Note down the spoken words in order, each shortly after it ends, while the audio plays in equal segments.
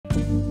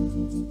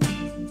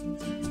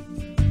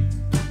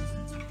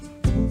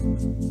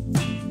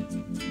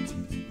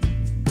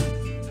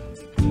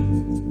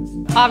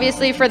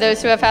Obviously, for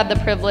those who have had the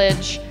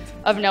privilege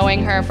of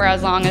knowing her for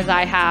as long as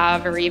I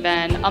have, or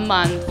even a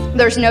month,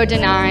 there's no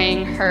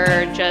denying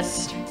her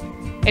just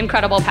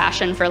incredible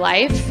passion for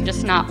life,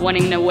 just not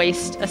wanting to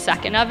waste a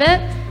second of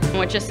it,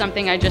 which is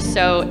something I just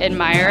so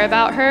admire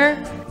about her.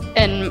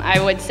 And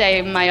I would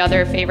say my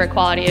other favorite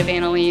quality of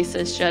Annalise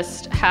is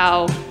just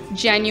how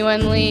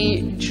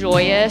genuinely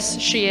joyous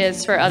she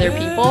is for other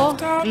people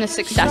and the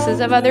successes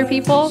of other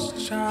people.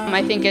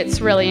 I think it's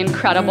really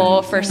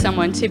incredible for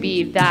someone to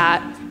be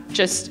that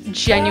just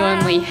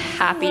genuinely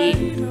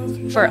happy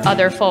for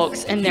other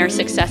folks and their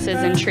successes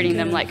and treating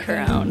them like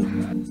her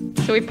own.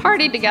 So we've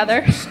partied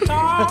together.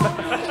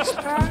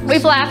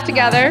 We've laughed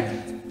together.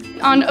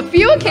 On a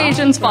few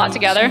occasions fought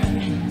together.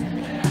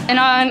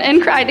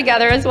 And cried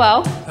together as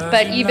well.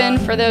 But even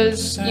for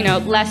those,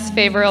 less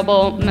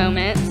favorable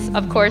moments,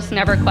 of course,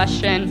 never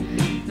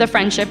question the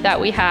friendship that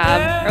we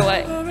have or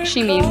what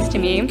she means to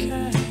me.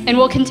 And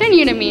will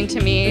continue to mean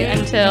to me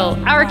until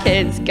our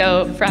kids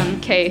go from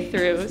K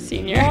through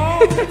senior.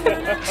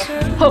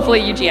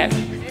 Hopefully UGA.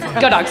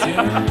 Go Dogs.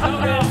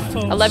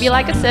 I love you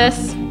like a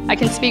sis. I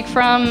can speak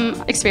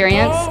from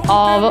experience.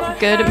 All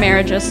good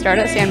marriages start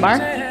at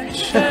Sandbar.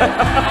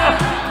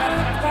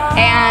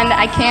 And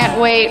I can't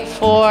wait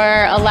for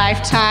a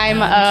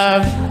lifetime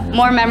of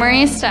more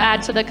memories to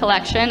add to the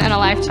collection and a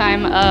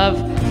lifetime of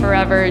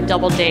forever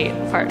double date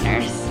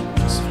partners.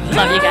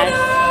 Love you guys.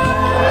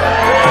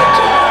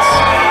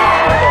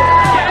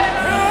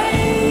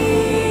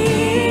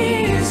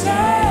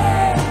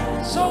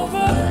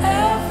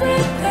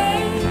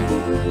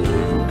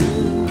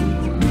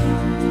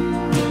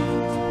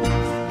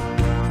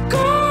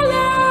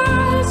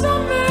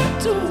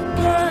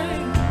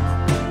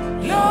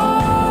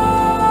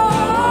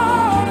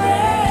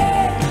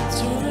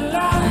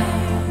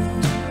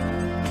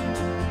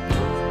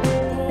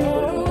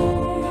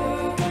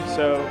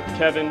 So,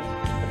 Kevin,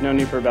 I've known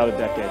you for about a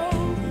decade.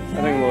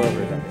 I think a little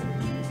over a decade.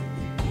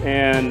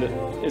 And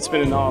it's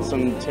been an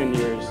awesome 10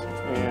 years.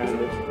 And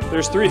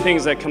there's three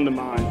things that come to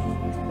mind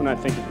when I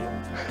think of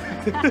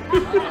you.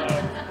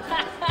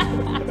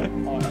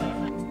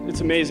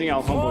 It's amazing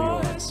how humble you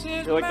are.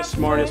 You're like the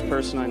smartest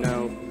person I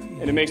know.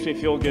 And it makes me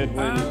feel good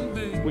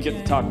when we get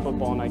to talk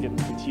football and I get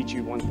to teach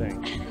you one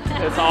thing.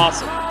 It's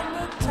awesome.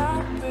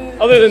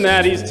 Other than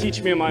that, he's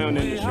teaching me in my own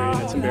industry, and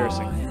it's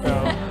embarrassing.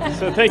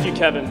 So thank you,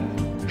 Kevin.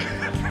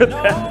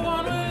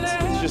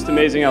 It's just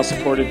amazing how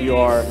supportive you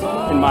are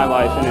in my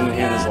life and in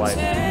Hannah's life.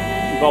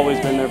 You've always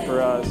been there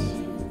for us.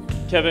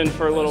 Kevin,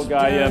 for a little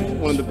guy, you have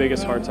one of the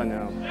biggest hearts I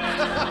know.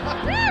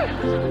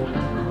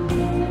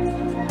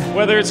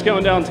 Whether it's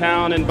going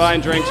downtown and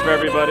buying drinks for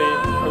everybody,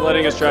 or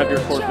letting us drive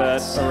your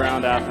Corvette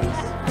around Athens.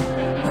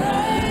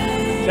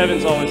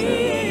 Kevin's always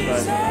there,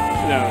 but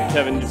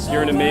Kevin,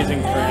 you're an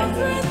amazing friend,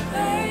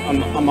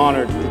 and I'm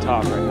honored to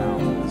talk right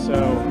now.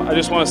 So I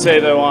just want to say,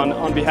 though,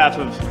 on behalf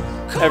of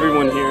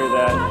everyone here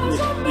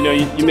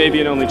that, you may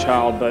be an only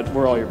child, but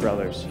we're all your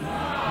brothers.